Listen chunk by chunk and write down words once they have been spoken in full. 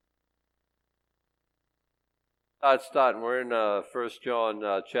It's starting. We're in 1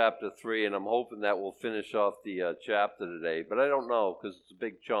 John chapter 3, and I'm hoping that we'll finish off the chapter today. But I don't know because it's a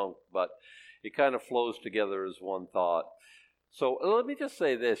big chunk, but it kind of flows together as one thought. So let me just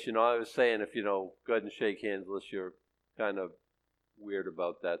say this. I was saying if, go ahead and shake hands unless you're kind of weird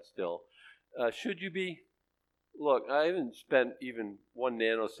about that still. Should you be? Look, I haven't spent even 1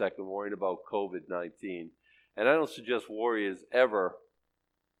 nanosecond worrying about COVID-19, and I don't suggest worry is ever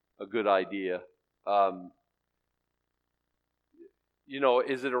a good idea.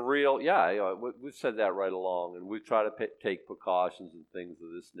 Is it a real? Yeah, we've said that right along, and we've tried to take precautions and things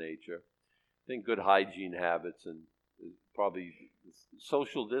of this nature. I think good hygiene habits and probably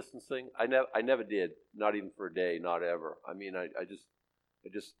social distancing. I never did, not even for a day, not ever. I mean,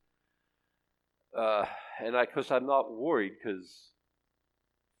 because I'm not worried because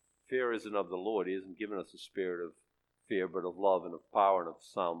fear isn't of the Lord. He hasn't given us a spirit of fear, but of love and of power and of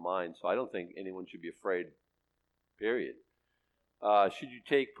sound mind. So I don't think anyone should be afraid, period. Should you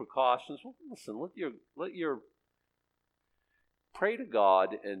take precautions? Well, listen, let your pray to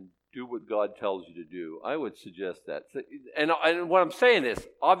God and do what God tells you to do. I would suggest that. And what I'm saying is,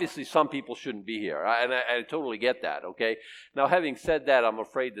 obviously some people shouldn't be here, and I totally get that, okay? Now, having said that, I'm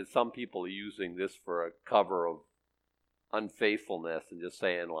afraid that some people are using this for a cover of unfaithfulness and just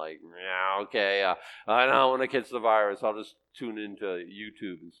saying like, yeah, okay, I don't want to catch the virus. I'll just tune into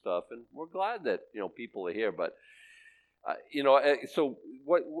YouTube and stuff. And we're glad that, people are here, but so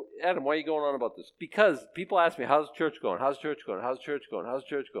what, Adam, why are you going on about this? Because people ask me, how's church going? How's church going? How's church going? How's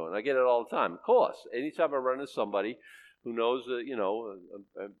church going? I get it all the time. Of course, anytime I run into somebody who knows,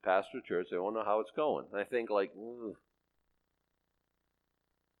 a pastor of church, they want to know how it's going. And I think like,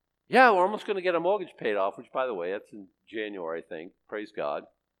 yeah, we're almost going to get a mortgage paid off, which, by the way, that's in January, I think. Praise God.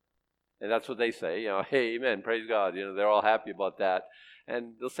 And that's what they say, hey, amen, praise God. They're all happy about that.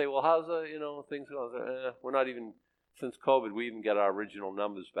 And they'll say, well, how's, things going? We're not even... Since COVID, we even got our original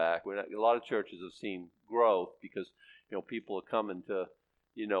numbers back. A lot of churches have seen growth because, people are coming to,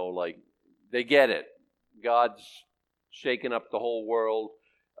 they get it. God's shaking up the whole world.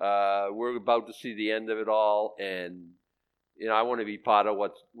 We're about to see the end of it all. And, I want to be part of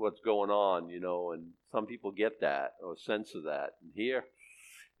what's going on, and some people get that or sense of that. And here,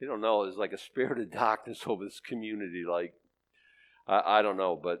 they don't know. There's like a spirit of darkness over this community. Like, I don't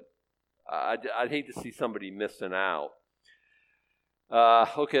know, but I'd hate to see somebody missing out.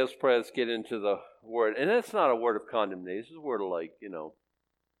 Okay, let's pray. Let's get into the word. And it's not a word of condemnation. It's a word of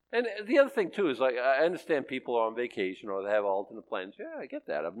And the other thing, too, is I understand people are on vacation or they have alternate plans. Yeah, I get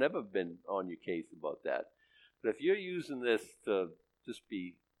that. I've never been on your case about that. But if you're using this to just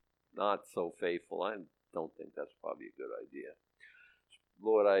be not so faithful, I don't think that's probably a good idea.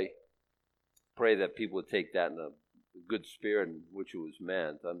 Lord, I pray that people would take that in a good spirit in which it was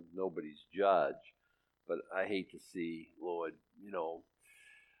meant. I'm nobody's judge, but I hate to see, Lord,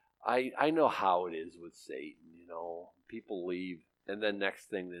 I know how it is with Satan, people leave, and then next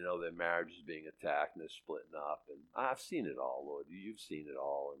thing they know, their marriage is being attacked and they're splitting up, and I've seen it all, Lord. You've seen it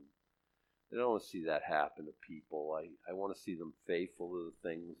all, and I don't want to see that happen to people. I want to see them faithful to the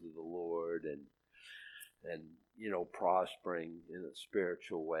things of the Lord and prospering in a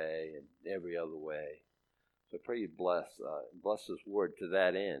spiritual way and every other way. So I pray you bless this word to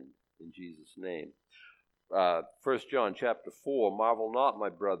that end, in Jesus' name. 1 John chapter 4, marvel not, my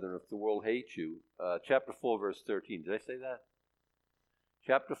brethren, if the world hates you. Chapter 4, verse 13. Did I say that?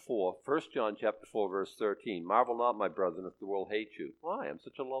 Chapter 4, 1 John chapter 4, verse 13. Marvel not, my brethren, if the world hates you. Why? I'm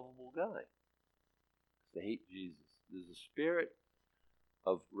such a lovable guy. They hate Jesus. There's a spirit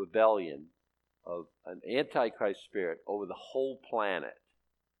of rebellion, of an antichrist spirit over the whole planet.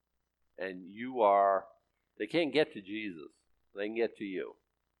 And they can't get to Jesus. They can get to you.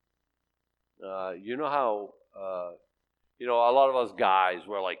 You know how, a lot of us guys,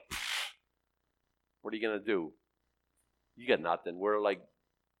 we're like, what are you going to do? You got nothing. We're like,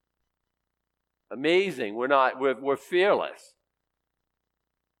 amazing. We're fearless.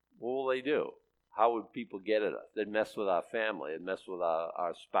 What will they do? How would people get at us? They'd mess with our family. They'd mess with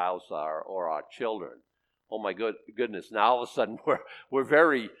our spouse or our children. Oh my goodness. Now all of a sudden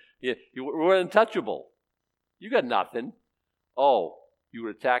we're untouchable. You got nothing. Oh, you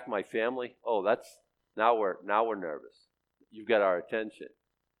would attack my family? Oh, now we're nervous. You've got our attention.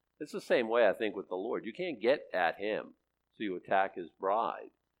 It's the same way, I think, with the Lord. You can't get at him, so you attack his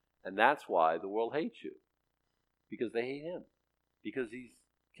bride. And that's why the world hates you. Because they hate him. Because he's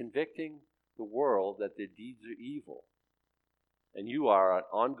convicting the world that their deeds are evil. And you are an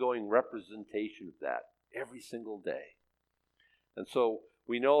ongoing representation of that every single day. And so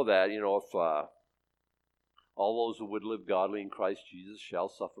we know that, if all those who would live godly in Christ Jesus shall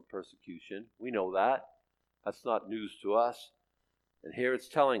suffer persecution. We know that. That's not news to us. And here it's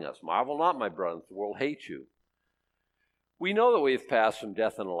telling us, marvel not, my brothers, the world hates you. We know that we have passed from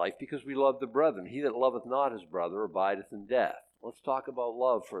death unto life because we love the brethren. He that loveth not his brother abideth in death. Let's talk about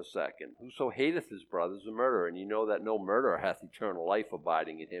love for a second. Whoso hateth his brother is a murderer, and you know that no murderer hath eternal life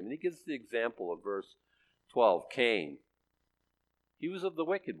abiding in him. And he gives the example of verse 12, Cain. He was of the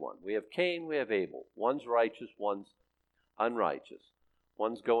wicked one. We have Cain, we have Abel. One's righteous, one's unrighteous.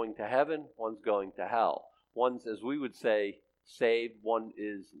 One's going to heaven, one's going to hell. One's, as we would say, saved, one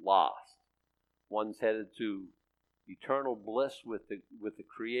is lost. One's headed to eternal bliss with the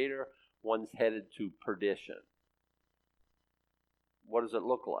Creator, one's headed to perdition. What does it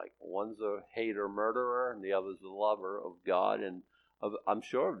look like? One's a hater, murderer, and the other's a lover of God, and I'm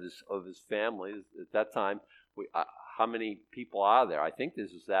sure of his family. At that time, how many people are there? I think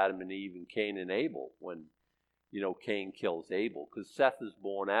this is Adam and Eve and Cain and Abel when, Cain kills Abel, because Seth is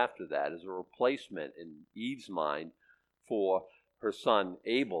born after that as a replacement in Eve's mind for her son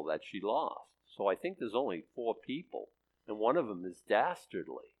Abel that she lost. So I think there's only 4 people, and one of them is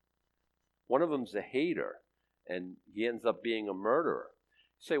dastardly. One of them's a hater, and he ends up being a murderer.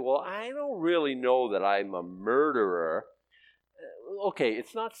 You say, well, I don't really know that I'm a murderer. Okay,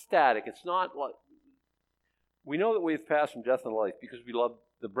 it's not static. It's not like... We know that we've passed from death unto life because we love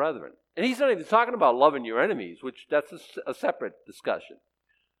the brethren. And he's not even talking about loving your enemies, which that's a separate discussion.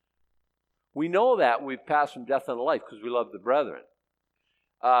 We know that we've passed from death unto life because we love the brethren.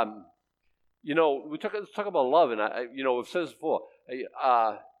 Let's talk about love, and it says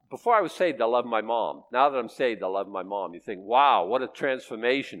before I was saved, I loved my mom. Now that I'm saved, I love my mom. You think, wow, what a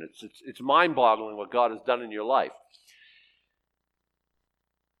transformation. It's mind-boggling what God has done in your life.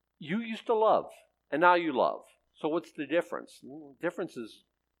 You used to love, and now you love. So what's the difference? The difference is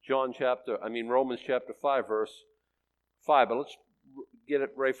Romans chapter 5, verse 5. But let's get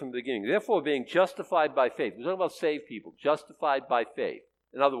it right from the beginning. Therefore, being justified by faith. We're talking about saved people. Justified by faith.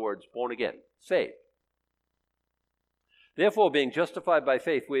 In other words, born again. Saved. Therefore, being justified by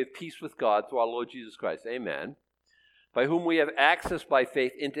faith, we have peace with God through our Lord Jesus Christ. Amen. By whom we have access by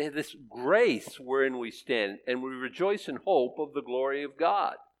faith into this grace wherein we stand, and we rejoice in hope of the glory of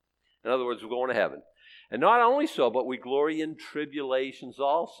God. In other words, we're going to heaven. And not only so, but we glory in tribulations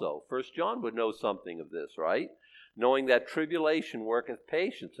also. 1 John would know something of this, right? Knowing that tribulation worketh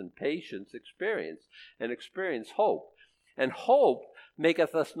patience, and patience experience, and experience hope. And hope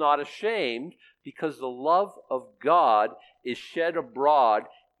maketh us not ashamed, because the love of God is shed abroad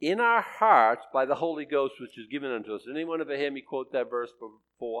in our hearts by the Holy Ghost, which is given unto us. Did anyone ever hear me quote that verse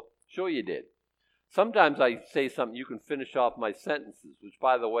before? Sure you did. Sometimes I say something, you can finish off my sentences, which,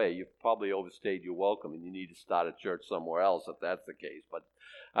 by the way, you've probably overstayed your welcome and you need to start a church somewhere else if that's the case. But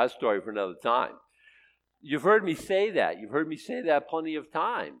that's a story for another time. You've heard me say that. You've heard me say that plenty of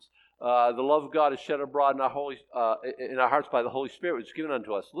times. The love of God is shed abroad in our hearts by the Holy Spirit, which is given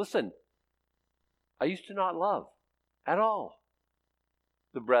unto us. Listen, I used to not love at all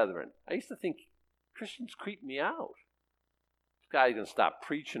the brethren. I used to think Christians creep me out. Guy's going to stop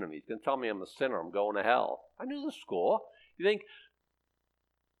preaching to me. He's going to tell me I'm a sinner. I'm going to hell. I knew the score. You think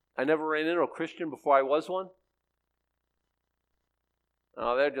I never ran into a Christian before I was one?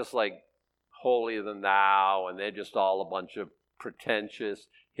 No, they're just like holier than thou, and they're just all a bunch of pretentious,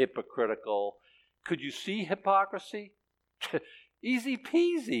 hypocritical. Could you see hypocrisy? Easy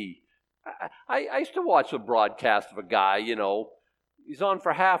peasy. I used to watch a broadcast of a guy, he's on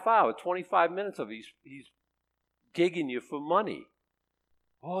for half hour, 25 minutes of it. He's gigging you for money.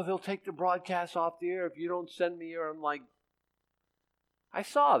 Oh, they'll take the broadcast off the air if you don't send me here. I'm like, I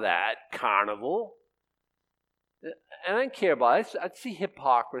saw that carnival. And I didn't care about it. I'd see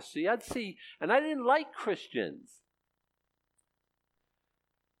hypocrisy. And I didn't like Christians.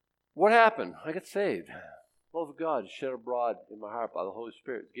 What happened? I got saved. The love of God is shed abroad in my heart by the Holy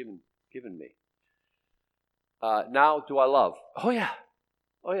Spirit given me. Now, do I love? Oh, yeah.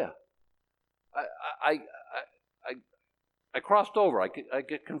 I crossed over. I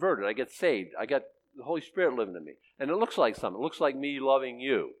get converted. I get saved. I got the Holy Spirit living in me. And it looks like something. It looks like me loving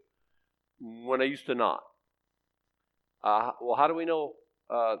you when I used to not. Well, how do we know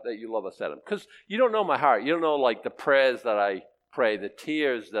that you love us, Adam? Because you don't know my heart. You don't know, like, the prayers that I pray, the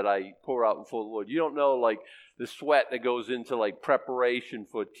tears that I pour out before the Lord. You don't know, like, the sweat that goes into, like, preparation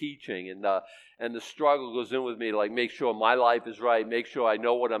for teaching, and the struggle goes in with me to, like, make sure my life is right, make sure I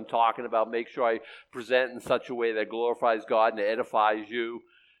know what I'm talking about, make sure I present in such a way that glorifies God and edifies you.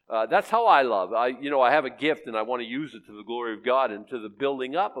 That's how I love. I have a gift, and I want to use it to the glory of God and to the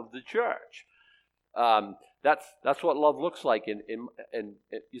building up of the church. That's what love looks like. And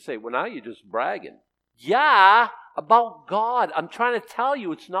you say, well, now you're just bragging. Yeah, about God. I'm trying to tell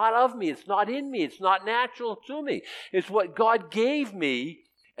you, it's not of me. It's not in me. It's not natural to me. It's what God gave me.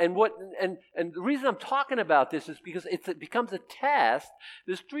 And the reason I'm talking about this is because it becomes a test.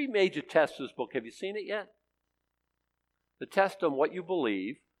 There's 3 major tests in this book. Have you seen it yet? The test on what you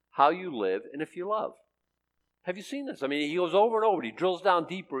believe, how you live, and if you love. Have you seen this? I mean, he goes over and over. He drills down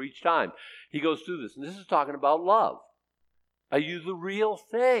deeper each time he goes through this. And this is talking about love. Are you the real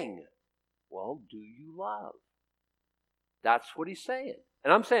thing? Well, do you love? That's what he's saying.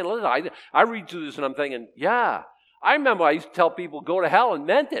 And I'm saying, listen, I read through this and I'm thinking, yeah. I remember I used to tell people go to hell and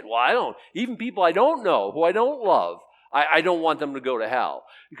meant it. Well, I don't. Even people I don't know, who I don't love, I don't want them to go to hell.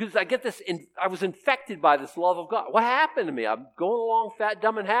 Because I get this, I was infected by this love of God. What happened to me? I'm going along fat,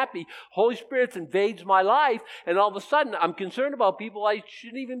 dumb, and happy. Holy Spirit invades my life, and all of a sudden I'm concerned about people I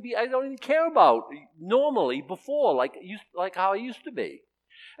don't even care about normally before, like how I used to be.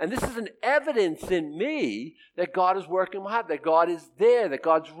 And this is an evidence in me that God is working my heart, that God is there, that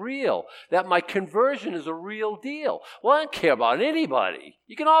God's real, that my conversion is a real deal. Well, I don't care about anybody.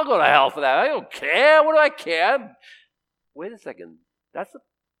 You can all go to hell for that. I don't care. What do I care? Wait a second. That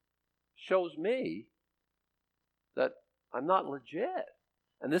shows me that I'm not legit.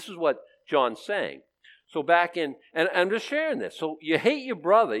 And this is what John's saying. So back in, and I'm just sharing this. So you hate your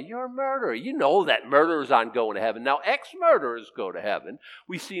brother, you're a murderer. You know that murderers aren't going to heaven. Now, ex-murderers go to heaven.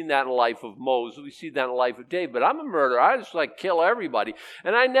 We've seen that in the life of Moses. We've seen that in the life of David. But I'm a murderer. I just kill everybody.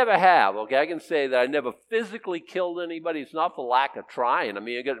 And I never have, okay? I can say that I never physically killed anybody. It's not for lack of trying. I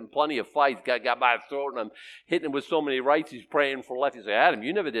mean, I got in plenty of fights. Guy got by the throat and I'm hitting him with so many rights. He's praying for left. He say, Adam,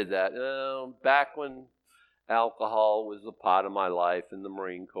 you never did that. Back when alcohol was a part of my life in the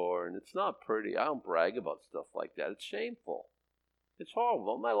Marine Corps, and it's not pretty. I don't brag about stuff like that. It's shameful. It's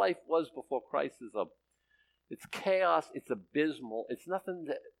horrible. My life was before Christ it's chaos. It's abysmal. It's nothing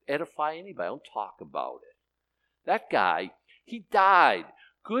to edify anybody. I don't talk about it. That guy, he died.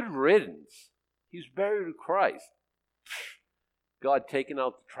 Good riddance. He's buried with Christ. God taking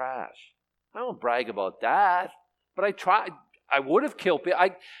out the trash. I don't brag about that, but I tried. I would have killed people.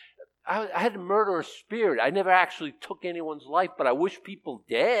 I had a murderous spirit. I never actually took anyone's life, but I wish people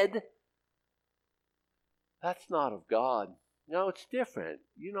dead. That's not of God. No, it's different.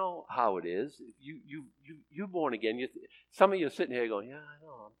 You know how it is. You're born again. Some of you are sitting here going, yeah, I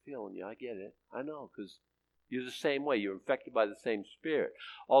know. I'm feeling you. I get it. I know, because you're the same way. You're infected by the same spirit.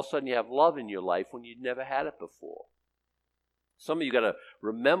 All of a sudden you have love in your life when you'd never had it before. Some of you got to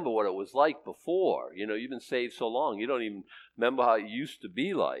remember what it was like before. You know, you've been saved so long, you don't even remember how it used to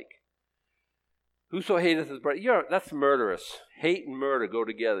be like. Whoso hateth his brother, that's murderous. Hate and murder go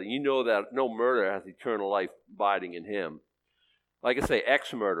together. You know that no murderer has eternal life abiding in him. Like I say,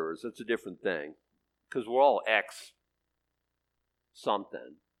 ex-murderers, that's a different thing. Because we're all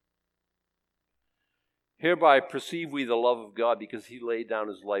ex-something. Hereby perceive we the love of God, because he laid down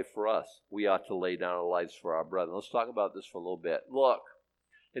his life for us. We ought to lay down our lives for our brethren. Let's talk about this for a little bit. Look,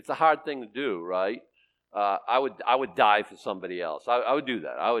 it's a hard thing to do, right? I would die for somebody else. I would do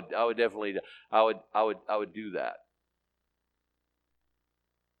that. I would definitely. I would do that.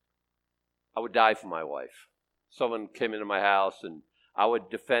 I would die for my wife. Someone came into my house and I would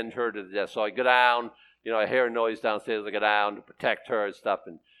defend her to the death. So I go down. I hear a noise downstairs. I go down to protect her and stuff.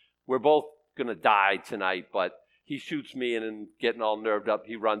 And we're both gonna die tonight. But he shoots me and getting all nerved up.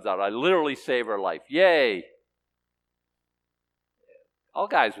 He runs out. I literally save her life. Yay! All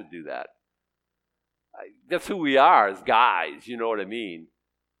guys would do that. That's who we are as guys, you know what I mean?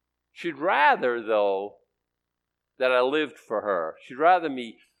 She'd rather, though, that I lived for her. She'd rather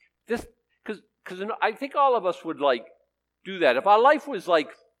me, because I think all of us would, do that. If our life was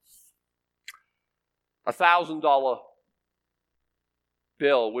like $1,000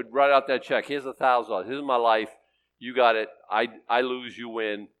 bill, we'd write out that check. Here's $1,000. Here's my life. You got it. I lose, you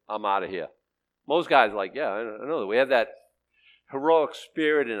win. I'm out of here. Most guys are like, yeah, I know that. We have that heroic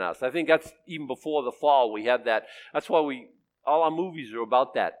spirit in us. I think that's even before the fall. We have that. That's why all our movies are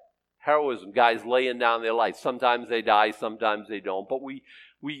about that heroism. Guys laying down their life. Sometimes they die, sometimes they don't. But we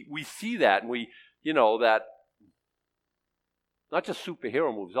see that, and that. Not just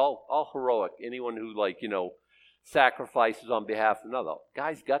superhero movies, all heroic. Anyone who sacrifices on behalf of another.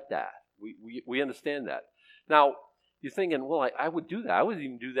 Guys got that. We understand that. Now you're thinking, well, I would do that. I would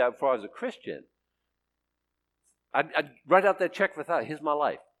even do that before I was a Christian. I'd write out that check for $1,000. Here's my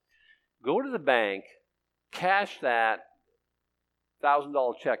life. Go to the bank, cash that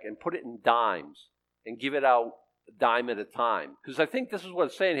 $1,000 check, and put it in dimes, and give it out a dime at a time. Because I think this is what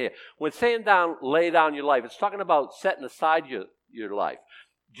it's saying here. When it's saying lay down your life, it's talking about setting aside your life.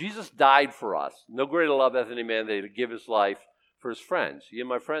 Jesus died for us. No greater love hath any man than to give his life for his friends. You're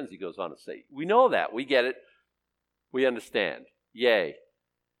my friends, he goes on to say. We know that. We get it. We understand. Yay.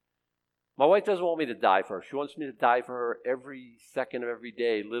 My wife doesn't want me to die for her. She wants me to die for her every second of every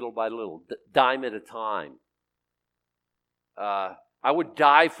day, little by little, dime at a time. I would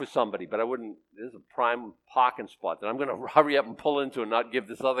die for somebody, but I wouldn't. There's a prime parking spot that I'm going to hurry up and pull into and not give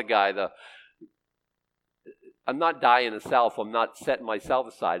this other guy the... I'm not dying to self. I'm not setting myself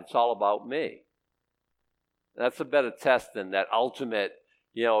aside. It's all about me. That's a better test than that ultimate,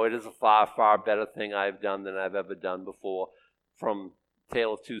 it is a far, far better thing I've done than I've ever done before, from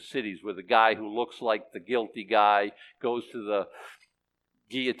Tale of Two Cities, where the guy who looks like the guilty guy goes to the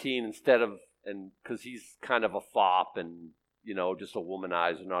guillotine instead of, and because he's kind of a fop and, just a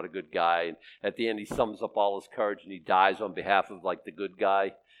womanizer, not a good guy. And at the end, he sums up all his courage and he dies on behalf of, like, the good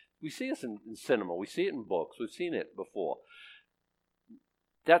guy. We see this in cinema. We see it in books. We've seen it before.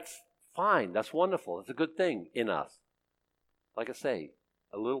 That's fine. That's wonderful. It's a good thing in us. Like I say,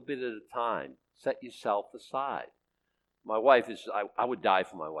 a little bit at a time. Set yourself aside. My wife is, I would die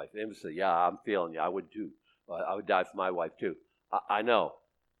for my wife. They would say, yeah, I'm feeling you. I would too. I would die for my wife too. I know.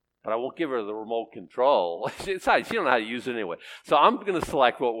 But I won't give her the remote control. Besides, she don't know how to use it anyway. So I'm going to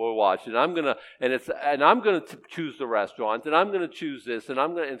select what we're watching. I'm going to choose the restaurant, and I'm going to choose this, and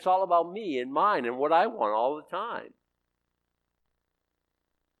it's all about me and mine and what I want all the time.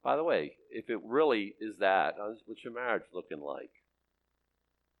 By the way, if it really is that, what's your marriage looking like?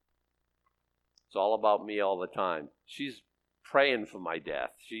 It's all about me all the time. She's praying for my death.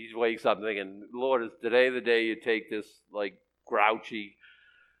 She wakes up thinking, Lord, is today the day you take this, like, grouchy,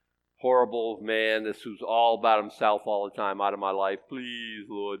 horrible man who's all about himself all the time out of my life? Please,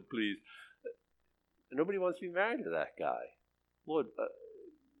 Lord, please. Nobody wants to be married to that guy. Lord,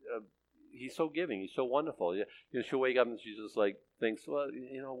 he's so giving. He's so wonderful. She'll wake up and she just thinks, well,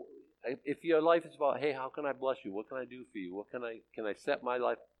 if your life is about, hey, how can I bless you? What can I do for you? What can I set my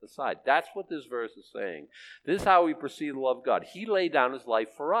life aside? That's what this verse is saying. This is how we perceive the love of God. He laid down his life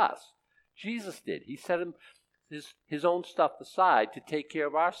for us. Jesus did. He set his own stuff aside to take care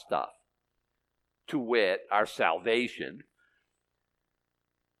of our stuff, to wit, our salvation.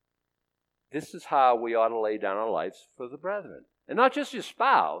 This is how we ought to lay down our lives for the brethren. And not just your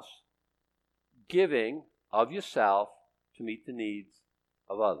spouse, giving of yourself to meet the needs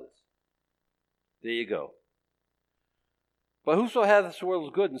of others. There you go. But whoso hath this world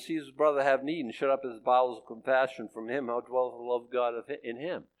is good and sees his brother have need and shut up his bowels of compassion from him, how dwelleth the love of God in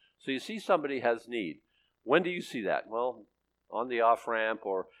him? So you see somebody has need. When do you see that? Well, on the off-ramp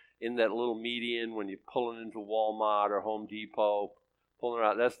or in that little median when you're pulling into Walmart or Home Depot, pulling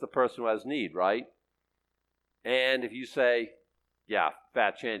around. That's the person who has need, right? And if you say, yeah,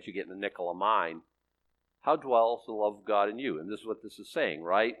 fat chance you're getting a nickel of mine, how dwells the love of God in you? And this is what this is saying,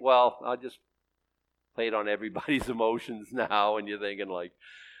 right? Well, I'll just play it on everybody's emotions now, and you're thinking wait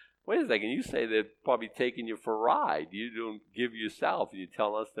a second, you say they're probably taking you for a ride. You don't give yourself, and you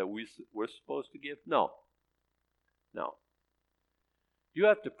tell us that we're supposed to give? No. You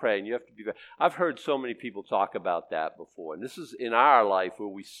have to pray, and you have to be... I've heard so many people talk about that before, and this is in our life where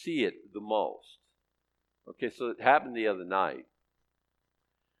we see it the most. Okay, so it happened the other night.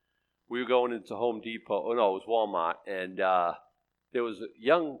 We were going into Home Depot, it was Walmart, and there was a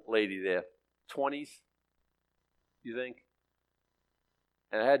young lady there, 20s, you think?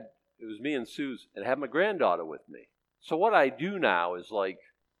 And it was me and Suze, and I had my granddaughter with me. So what I do now is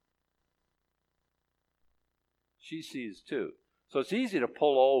she sees too. So it's easy to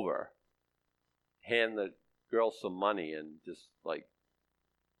pull over, hand the girl some money, and just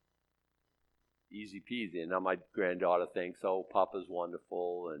easy peasy. And now my granddaughter thinks, oh, Papa's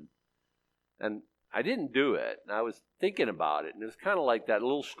wonderful, and I didn't do it. And I was thinking about it, and it was kind of like that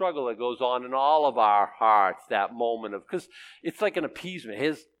little struggle that goes on in all of our hearts, that moment of, because it's like an appeasement.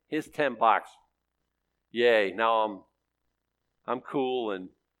 Here's $10. Yay, now I'm cool, and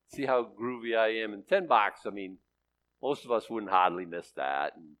see how groovy I am. And $10, I mean, most of us wouldn't hardly miss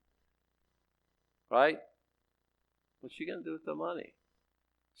that. Right? What's she going to do with the money?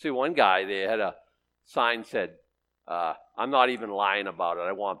 See, one guy there had a sign said, I'm not even lying about it.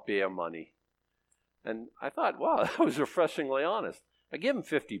 I want beer money. And I thought, wow, that was refreshingly honest. I gave him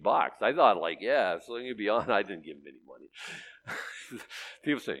 $50. I thought, yeah, so you'd be on. I didn't give him any money.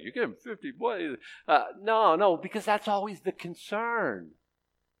 People say, you give him $50. No, because that's always the concern.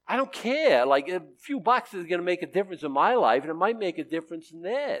 I don't care. A few bucks is going to make a difference in my life, and it might make a difference in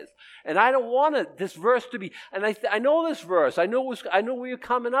theirs. And I don't want this verse to be. And I know this verse. I know where you're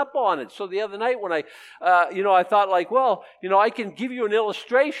coming up on it. So the other night when I thought I can give you an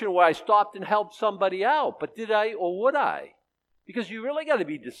illustration where I stopped and helped somebody out. But did I or would I? Because you really got to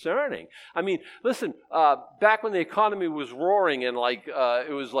be discerning. I mean, listen, back when the economy was roaring and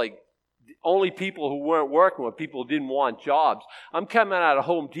it was like only people who weren't working were people who didn't want jobs. I'm coming out of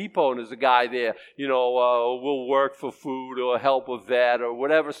Home Depot and there's a guy there, will work for food or help with that or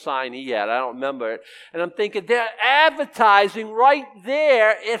whatever sign he had. I don't remember it. And I'm thinking, they're advertising right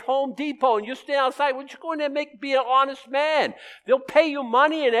there at Home Depot and you stay outside. Why don't you go in there and be an honest man? They'll pay you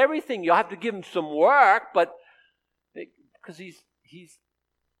money and everything. You'll have to give them some work, but because he's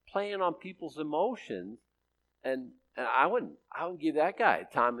playing on people's emotions and I wouldn't give that guy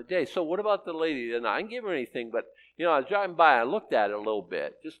time of day. So what about the lady? And I didn't give her anything, but, I was driving by, I looked at it a little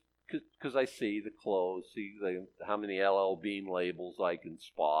bit, just because I see the clothes, see how many LL Bean labels I can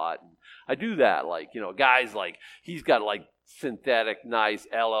spot. And I do that, guys he's got synthetic, nice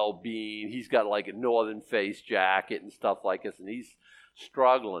LL Bean. He's got a Northern Face jacket and stuff like this, and he's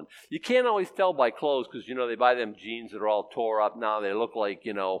struggling. You can't always tell by clothes because, they buy them jeans that are all tore up now. They look like,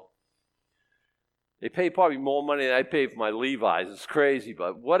 they pay probably more money than I pay for my Levi's. It's crazy,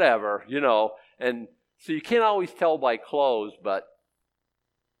 but whatever, And so you can't always tell by clothes, but,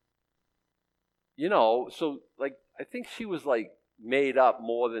 I think she was made up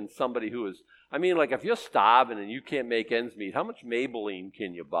more than somebody who is, if you're starving and you can't make ends meet, how much Maybelline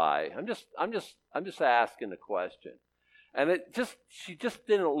can you buy? I'm just asking a question. And she just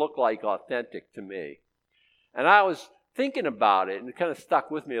didn't look like authentic to me. And I was thinking about it, and it kind of stuck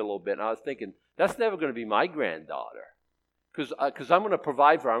with me a little bit, and I was thinking, that's never going to be my granddaughter because I'm going to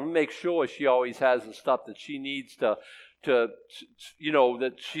provide for her. I'm going to make sure she always has the stuff that she needs to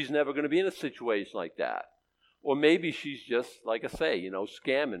that she's never going to be in a situation like that. Or maybe she's just, like I say,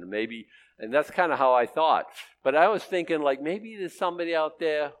 scamming. Maybe, and that's kind of how I thought. But I was thinking, maybe there's somebody out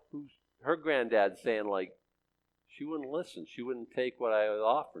there who's her granddad saying, she wouldn't listen. She wouldn't take what I was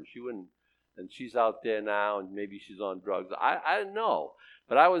offering. She wouldn't. And she's out there now, and maybe she's on drugs. I didn't know.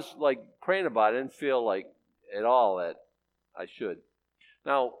 But I was, praying about it. I didn't feel at all that I should.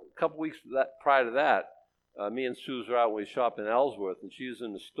 Now, a couple weeks prior to that, me and Suze were out when we shop in Ellsworth, and she was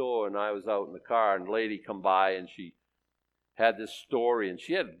in the store, and I was out in the car, and a lady come by, and she had this story, and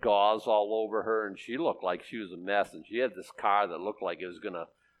she had gauze all over her, and she looked like she was a mess, and she had this car that looked like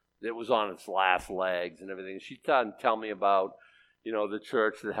it was on its last legs and everything. She started to tell me about the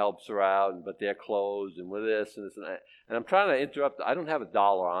church that helps her out, but they're closed, and with this and this and that. And I'm trying to interrupt. I don't have $1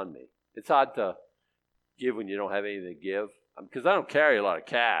 on me. It's hard to give when you don't have anything to give. Because I don't carry a lot of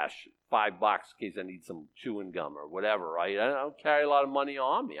cash, $5 in case I need some chewing gum or whatever, right? I don't carry a lot of money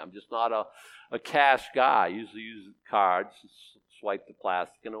on me. I'm just not a cash guy. I usually use cards, swipe the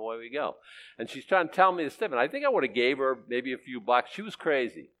plastic, and away we go. And she's trying to tell me this stuff, and I think I would have gave her maybe a few bucks. She was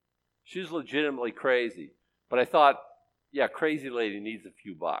crazy. She was legitimately crazy. But I thought, yeah, crazy lady needs a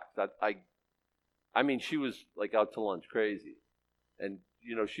few bucks. She was out to lunch crazy. And,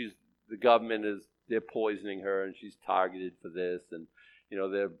 the government they're poisoning her and she's targeted for this and,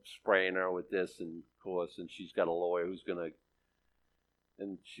 they're spraying her with this and of course, and she's got a lawyer who's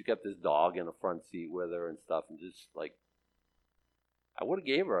and she's got this dog in the front seat with her and stuff and just I would have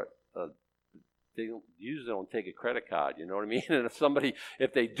gave her they usually don't take a credit card, you know what I mean? And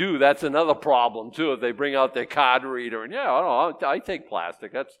if they do, that's another problem too. If they bring out their card reader and I take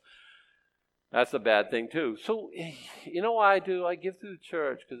plastic. That's a bad thing too. So, what I do? I give through the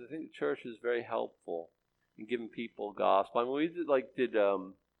church because I think the church is very helpful in giving people gospel. We did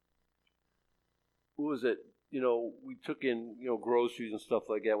who was it? We took in groceries and stuff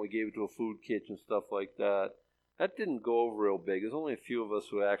like that. We gave it to a food kitchen, stuff like that. That didn't go over real big. There's only a few of us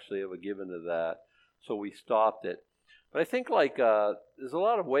who actually ever given to that, so we stopped it. But I think there's a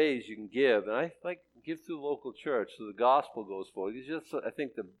lot of ways you can give, and I give through the local church so the gospel goes forward. It's just, I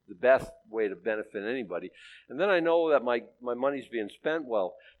think, the best way to benefit anybody. And then I know that my money's being spent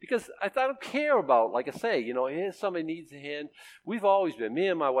well because I don't care about, like I say, here's somebody needs a hand. We've always been, me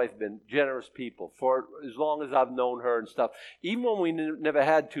and my wife have been generous people for as long as I've known her and stuff. Even when we never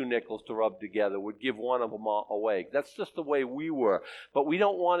had 2 nickels to rub together, we'd give one of them away. That's just the way we were. But we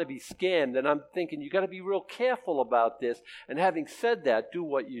don't want to be scammed. And I'm thinking you got to be real careful about this. And having said that, do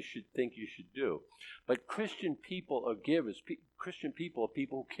what you should think you should do. But Christian people are givers. Christian people are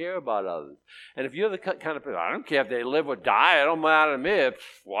people who care about others. And if you're the kind of person, I don't care if they live or die, I don't matter to me,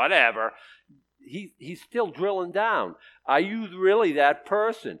 whatever. He's still drilling down. Are you really that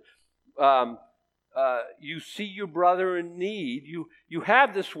person? You see your brother in need. You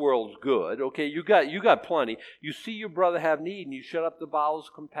have this world's good. Okay, you got plenty. You see your brother have need, and you shut up the bowels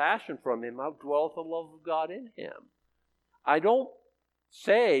of compassion from him. How dwelleth the love of God in him? I don't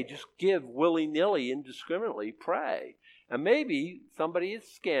say just give willy-nilly, indiscriminately, pray. And maybe somebody is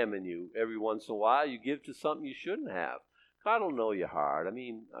scamming you every once in a while. You give to something you shouldn't have. God will know your heart.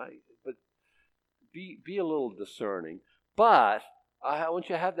 But be a little discerning. But I want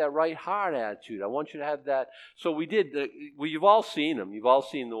you to have that right heart attitude. I want you to have that. So we did. You've all seen them. You've all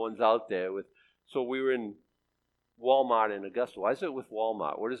seen the ones out there. So we were in Walmart in Augusta. Why is it with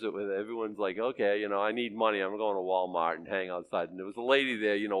Walmart? What is it with everyone's like, okay, I need money. I'm going to Walmart and hang outside. And there was a lady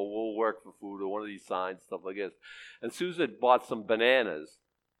there, we'll work for food or one of these signs, stuff like this. And Susan bought some bananas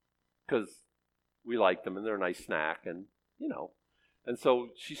because we like them and they're a nice snack. And, and so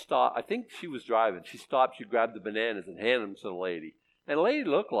she stopped. I think she was driving. She stopped. She grabbed the bananas and handed them to the lady. And the lady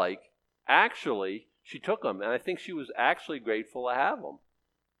looked like, actually, she took them. And I think she was actually grateful to have them.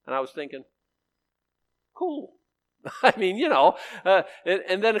 And I was thinking, cool. I mean,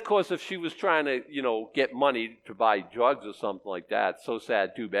 and then, of course, if she was trying to, get money to buy drugs or something like that, so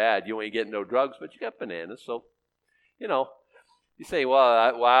sad, too bad. You ain't getting no drugs, but you got bananas. So, you say,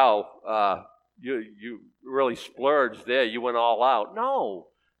 well, wow, you really splurged there. You went all out.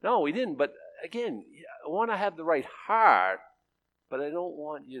 No, we didn't. But, again, I want to have the right heart, but I don't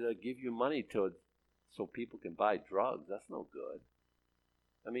want you to give your money so people can buy drugs. That's no good.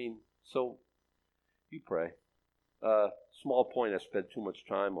 I mean, so you pray. Small point I spent too much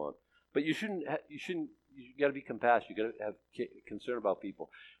time on, but you got to be compassionate. You got to have concern about people.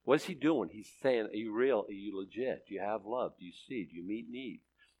 What's he doing? He's saying, are you real? Are you legit? Do you have love? Do you see? Do you meet needs?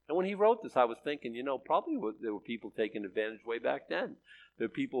 And when he wrote this, I was thinking, probably there were people taking advantage way back then. There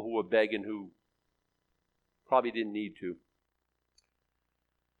were people who were begging who probably didn't need to.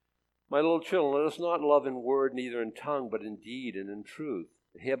 My little children, let us not love in word, neither in tongue, but in deed and in truth.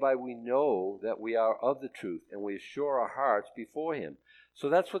 Hereby we know that we are of the truth, and we assure our hearts before him. So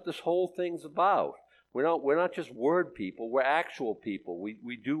that's what this whole thing's about. We're not just word people, we're actual people.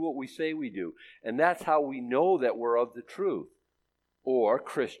 We do what we say we do. And that's how we know that we're of the truth. Or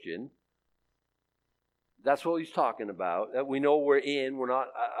Christian. That's what he's talking about. That we know we're not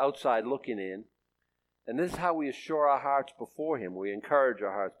outside looking in. And this is how we assure our hearts before him. We encourage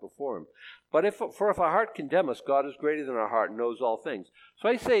our hearts before him. But if our heart condemn us, God is greater than our heart and knows all things. So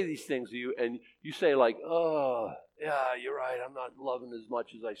I say these things to you, and you say like, oh, yeah, you're right. I'm not loving as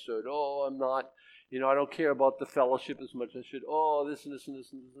much as I should. Oh, I'm not, I don't care about the fellowship as much as I should. Oh, this and this and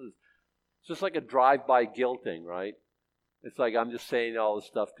this and this. It's just like a drive-by guilting, right? It's like I'm just saying all this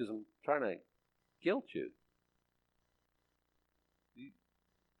stuff because I'm trying to guilt you.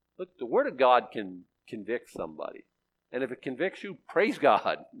 Look, the Word of God can convict somebody. And if it convicts you, praise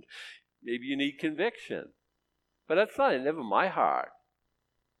God. Maybe you need conviction. But that's never my heart.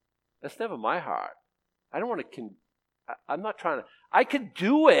 That's never my heart. I don't want to, I'm not trying to, I could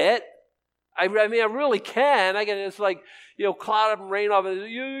do it. I mean, I really can. It's like, cloud up and rain off.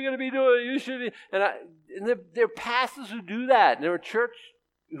 You're going to be doing it. You should be. And there are pastors who do that. And there are church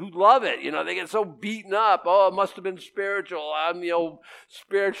who love it. They get so beaten up. Oh, it must have been spiritual. I'm,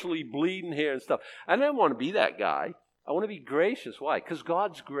 spiritually bleeding here and stuff. I don't want to be that guy. I want to be gracious. Why? Because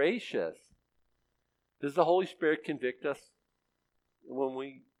God's gracious. Does the Holy Spirit convict us when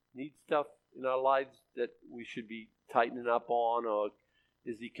we need stuff in our lives that we should be tightening up on? Or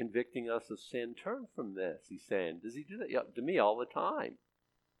is he convicting us of sin? Turn from this, he's saying. Does he do that? Yeah, to me all the time.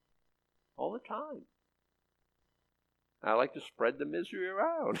 All the time. I like to spread the misery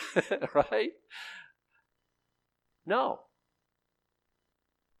around, right? No.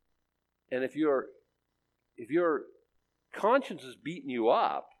 And if your conscience is beating you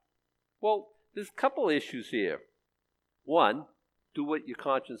up, well, there's a couple issues here. One, do what your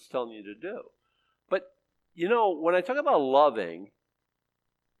conscience is telling you to do. But, when I talk about loving,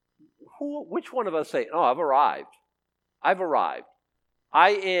 which one of us say, oh, I've arrived. I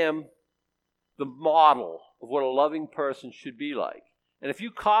am the model of what a loving person should be like. And if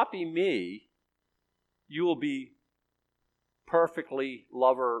you copy me, you will be perfectly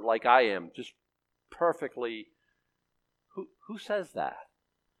lover like I am, just perfectly. Who says that?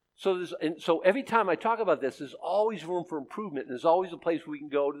 So every time I talk about this, there's always room for improvement, and there's always a place we can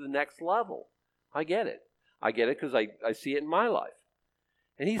go to the next level. I get it because I see it in my life.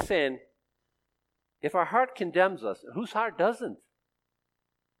 And he's saying, if our heart condemns us, whose heart doesn't?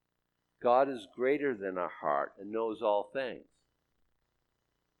 God is greater than our heart and knows all things.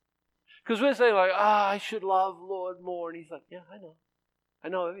 Because we're saying like, I should love Lord more. And he's like, yeah, I know. I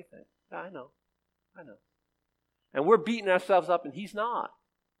know everything. Yeah, I know. And we're beating ourselves up and he's not.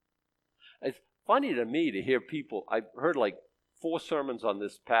 It's funny to me to hear people, I've heard like 4 sermons on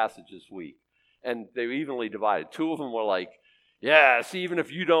this passage this week. And they were evenly divided. 2 of them were like, yes, even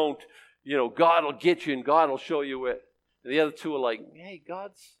if you don't, God will get you and God will show you it. And the other 2 are like, hey,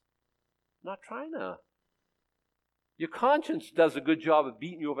 God's not trying to. Your conscience does a good job of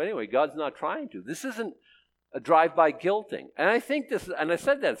beating you up anyway. God's not trying to. This isn't a drive-by guilting. And I think this, and I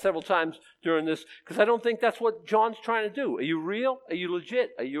said that several times during this, because I don't think that's what John's trying to do. Are you real? Are you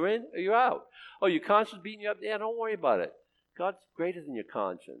legit? Are you in? Are you out? Oh, your conscience beating you up? Yeah, don't worry about it. God's greater than your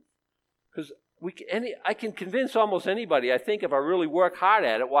conscience. Because I can convince almost anybody, I think, if I really work hard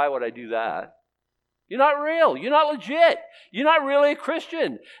at it, why would I do that? You're not real. You're not legit. You're not really a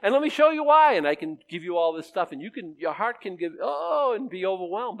Christian. And let me show you why. And I can give you all this stuff. And your heart can and be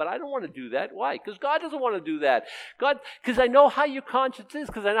overwhelmed. But I don't want to do that. Why? Because God doesn't want to do that. Because I know how your conscience is.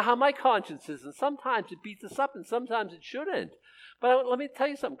 Because I know how my conscience is. And sometimes it beats us up and sometimes it shouldn't. But let me tell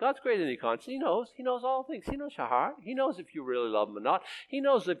you something. God's greater than your conscience. He knows. He knows all things. He knows your heart. He knows if you really love him or not. He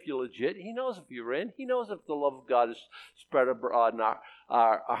knows if you're legit. He knows if you're in. He knows if the love of God is spread abroad in our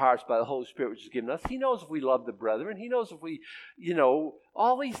hearts by the Holy Spirit, which is given us. He knows if we love the brethren. He knows if we,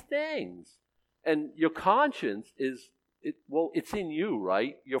 all these things. And your conscience it's in you,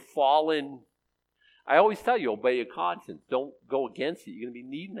 right? You're fallen. I always tell you, obey your conscience. Don't go against it. You're going to be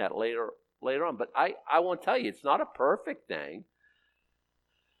needing that later on. But I won't tell you, it's not a perfect thing.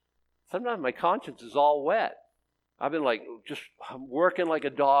 Sometimes my conscience is all wet. I've been I'm working like a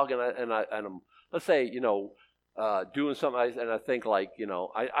dog, and I'm let's say doing something, and I think I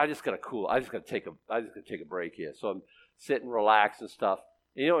just gotta cool. I just gotta take a break here. So I'm sitting, relaxed and stuff.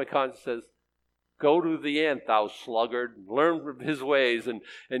 And my conscience says, "Go to the end, thou sluggard, learn from his ways, and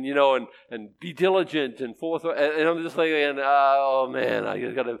be diligent and forth." And I'm just thinking, oh man, I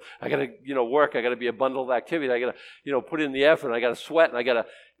gotta work. I gotta be a bundle of activity. I gotta put in the effort. I gotta sweat, and I gotta.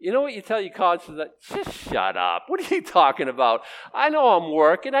 You know what you tell your conscience? Just shut up. What are you talking about? I know I'm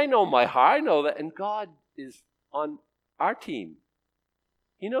working. I know my heart. I know that, and God is on our team.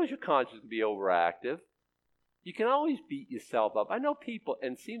 He knows your conscience can be overactive. You can always beat yourself up. I know people,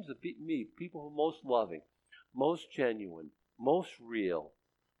 and it seems to be me, people who are most loving, most genuine, most real,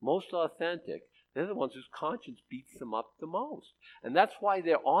 most authentic. They're the ones whose conscience beats them up the most. And that's why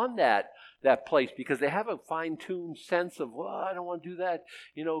they're on that place, because they have a fine-tuned sense of, I don't want to do that,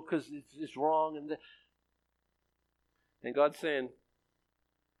 because it's wrong. And God's saying,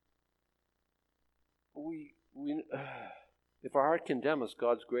 if our heart condemn us,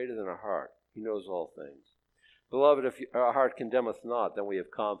 God's greater than our heart. He knows all things. Beloved, if our heart condemneth not, then we have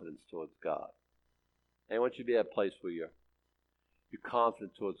confidence towards God. And I want you to be at a place where you're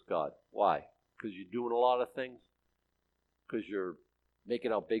confident towards God. Why? Because you're doing a lot of things? Because you're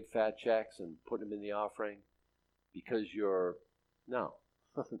making out big fat checks and putting them in the offering? Because no,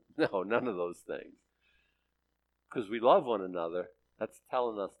 none of those things. Because we love one another, that's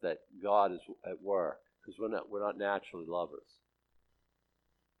telling us that God is at work. Because we're not naturally lovers.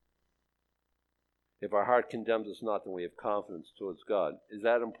 If our heart condemns us not, then we have confidence towards God. Is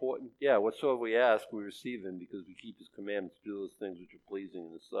that important? Yeah, whatsoever we ask, we receive him, because we keep his commandments to do those things which are pleasing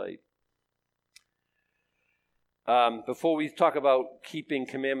in his sight. Before we talk about keeping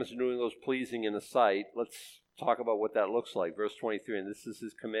commandments and doing those pleasing in the sight, let's talk about what that looks like. Verse 23, and this is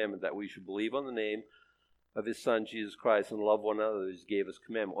his commandment, that we should believe on the name of his Son, Jesus Christ, and love one another as he gave us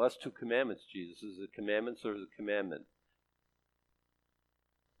commandment. Well, that's two commandments, Jesus. Is it commandments or is it commandment?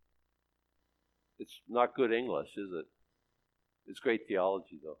 It's not good English, is it? It's great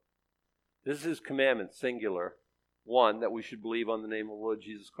theology, though. This is his commandment, singular. One, that we should believe on the name of the Lord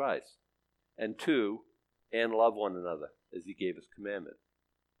Jesus Christ. And two, and love one another as he gave us commandment.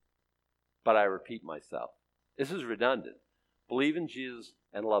 But I repeat myself. This is redundant. Believe in Jesus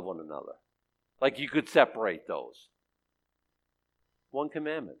and love one another. Like you could separate those. One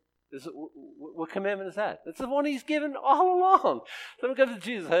commandment. What commandment is that? That's the one he's given all along. Someone comes to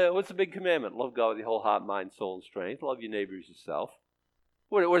Jesus, hey, what's the big commandment? Love God with your whole heart, mind, soul, and strength. Love your neighbor as yourself.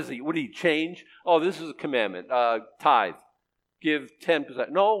 What did he change? Oh, this is a commandment. Tithe. Give 10%.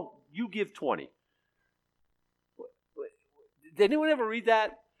 No, you give 20. Did anyone ever read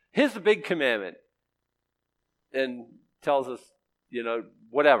that? Here's the big commandment. And tells us,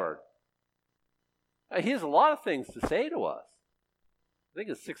 whatever. He has a lot of things to say to us. I think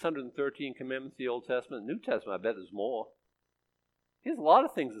it's 613 commandments in the Old Testament. New Testament, I bet there's more. He has a lot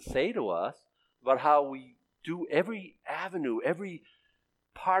of things to say to us about how we do every avenue, every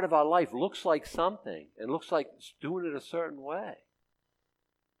part of our life looks like something and looks like it's doing it a certain way.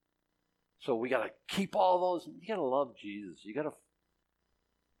 So we got to keep all those. You got to love Jesus. You got to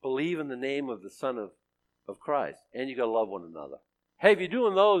believe in the name of the Son of Christ. And you got to love one another. Hey, if you're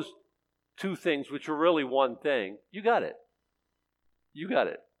doing those two things, which are really one thing, you got it. You got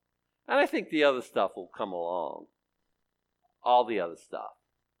it. And I think the other stuff will come along. All the other stuff.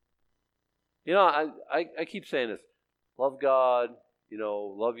 I keep saying this. Love God,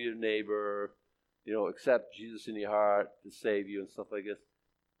 love your neighbor, accept Jesus in your heart to save you and stuff like this.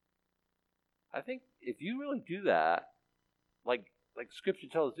 I think if you really do that, like Scripture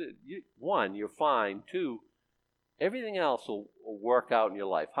tells us, one, you're fine. Two, everything else will work out in your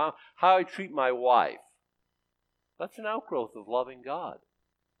life. How I treat my wife, that's an outgrowth of loving God.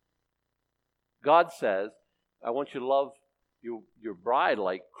 God says, I want you to love your bride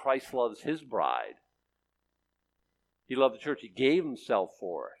like Christ loves his bride. He loved the church. He gave himself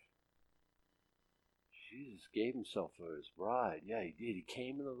for it. Jesus gave himself for his bride. Yeah, he did. He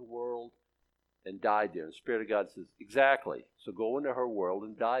came into the world and died there. And the Spirit of God says, exactly. So go into her world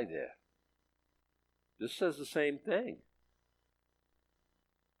and die there. This says the same thing.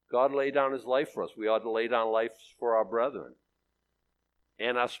 God laid down his life for us. We ought to lay down life for our brethren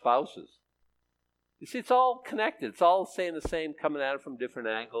and our spouses. You see, it's all connected. It's all saying the same, coming at it from different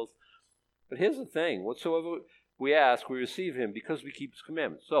angles. But here's the thing. Whatsoever we ask, we receive him because we keep his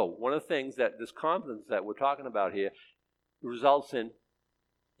commandments. So one of the things that this confidence that we're talking about here results in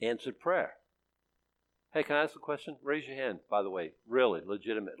answered prayer. Hey, can I ask a question? Raise your hand, by the way, really,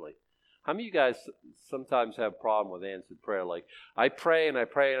 legitimately. How many of you guys sometimes have a problem with answered prayer? Like, I pray and I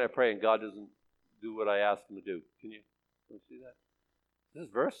pray and I pray and God doesn't do what I ask him to do. Can you see that? This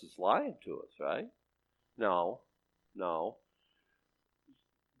verse is lying to us, right? No.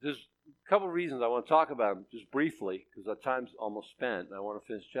 There's a couple of reasons I want to talk about them just briefly because our time's almost spent and I want to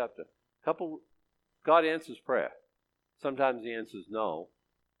finish the chapter. God answers prayer. Sometimes the answer is no.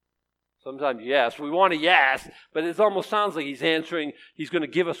 Sometimes yes. We want a yes, but it almost sounds like he's answering, he's going to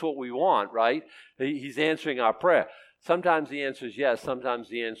give us what we want, right? He's answering our prayer. Sometimes the answer is yes. Sometimes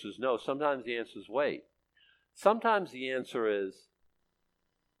the answer is no. Sometimes the answer is wait. Sometimes the answer is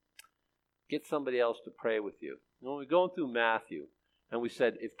get somebody else to pray with you. When we're going through Matthew, and we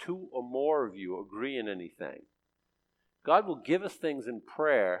said, if two or more of you agree in anything, God will give us things in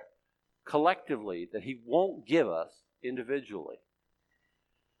prayer collectively that he won't give us individually.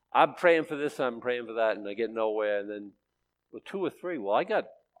 I'm praying for this, I'm praying for that, and I get nowhere, and then with two or three,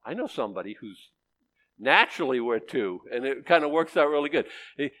 I know somebody who's naturally we're two, and it kind of works out really good.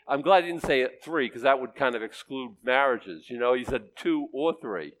 I'm glad he didn't say three, because that would kind of exclude marriages. You know, he said two or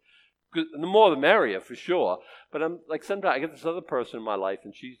three. The more the merrier, for sure. But I'm like, sometimes I get this other person in my life,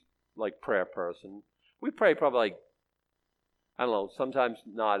 and she's like prayer person. We pray probably like, I don't know, sometimes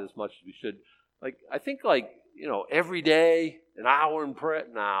not as much as we should. Like, I think like, every day, an hour in prayer.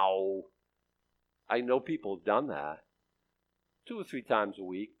 Now, I know people have done that 2 or 3 times a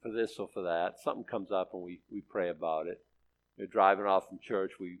week for this or for that. Something comes up and we pray about it. We're driving off from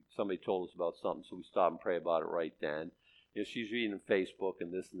church. Somebody told us about something, so we stop and pray about it right then. She's reading Facebook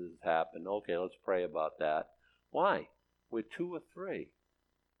and this has happened. Okay, let's pray about that. Why? We're 2 or 3.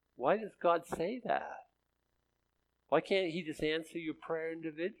 Why does God say that? Why can't he just answer your prayer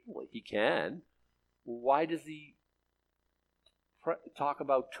individually? He can. Why does he talk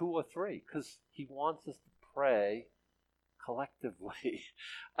about 2 or 3? Because he wants us to pray collectively.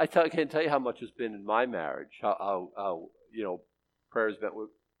 I can't tell you how much it's been in my marriage. How prayer's been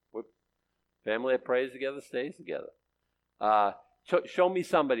with family that prays together stays together. Show me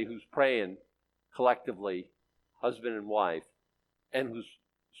somebody who's praying collectively, husband and wife, and who's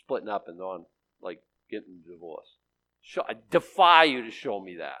splitting up and on, like, getting divorced. I defy you to show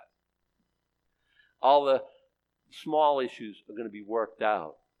me that. All the small issues are going to be worked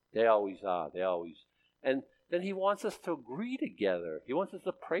out. They always are. And then he wants us to agree together. He wants us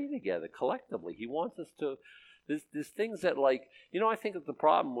to pray together collectively. He wants us to, there's things that like, I think of the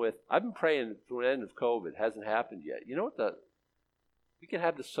problem with, I've been praying through the end of COVID. It hasn't happened yet. You know what we can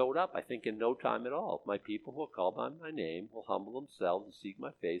have this sewed up, I think, in no time at all. If my people who are called by my name will humble themselves and seek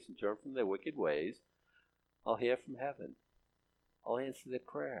my face and turn from their wicked ways, I'll hear from heaven. I'll answer their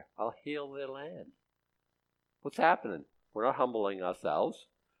prayer. I'll heal their land. What's happening? We're not humbling ourselves.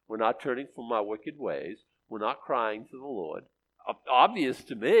 We're not turning from our wicked ways. We're not crying to the Lord. Obvious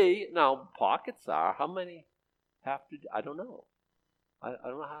to me. Now, pockets are. How many have to? I don't know. I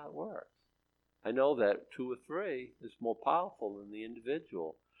don't know how it works. I know that 2 or 3 is more powerful than the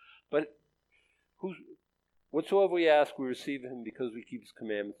individual. But whatsoever we ask, we receive him because we keep his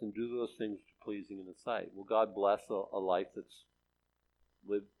commandments and do those things which are pleasing in his sight. Will God bless a life that's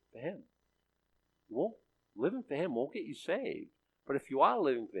lived for him? Living for him won't get you saved. But if you are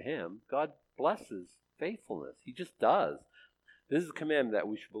living for him, God blesses faithfulness. He just does. This is a commandment that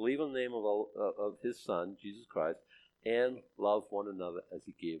we should believe in the name of his Son, Jesus Christ, and love one another as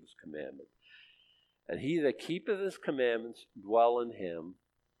he gave us commandment. And he that keepeth his commandments dwell in him,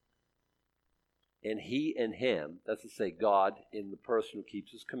 and he in him, that's to say God in the person who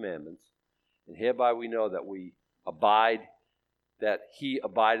keeps his commandments. And hereby we know that we abide, that he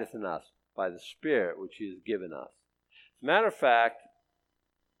abideth in us by the Spirit which he has given us. As a matter of fact,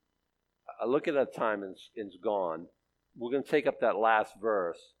 I look at that time and it's gone. We're going to take up that last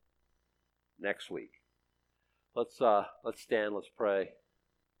verse next week. Let's stand. Let's pray.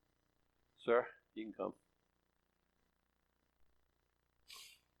 Sir, you can come.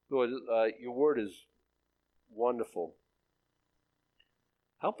 Lord, your word is wonderful.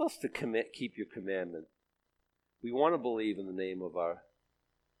 Help us to keep your commandment. We want to believe in the name of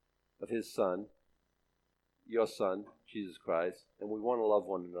his Son, your Son, Jesus Christ, and we want to love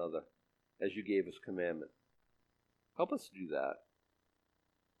one another as you gave us commandment. Help us to do that.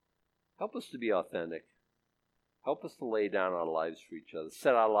 Help us to be authentic. Help us to lay down our lives for each other,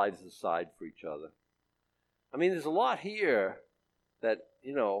 set our lives aside for each other. I mean, there's a lot here that,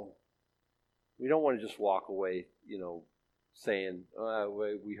 we don't want to just walk away, saying,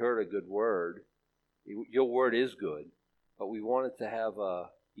 we heard a good word. Your word is good, but we want it to have an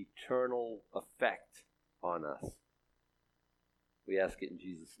eternal effect on us. We ask it in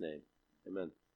Jesus' name. Amen.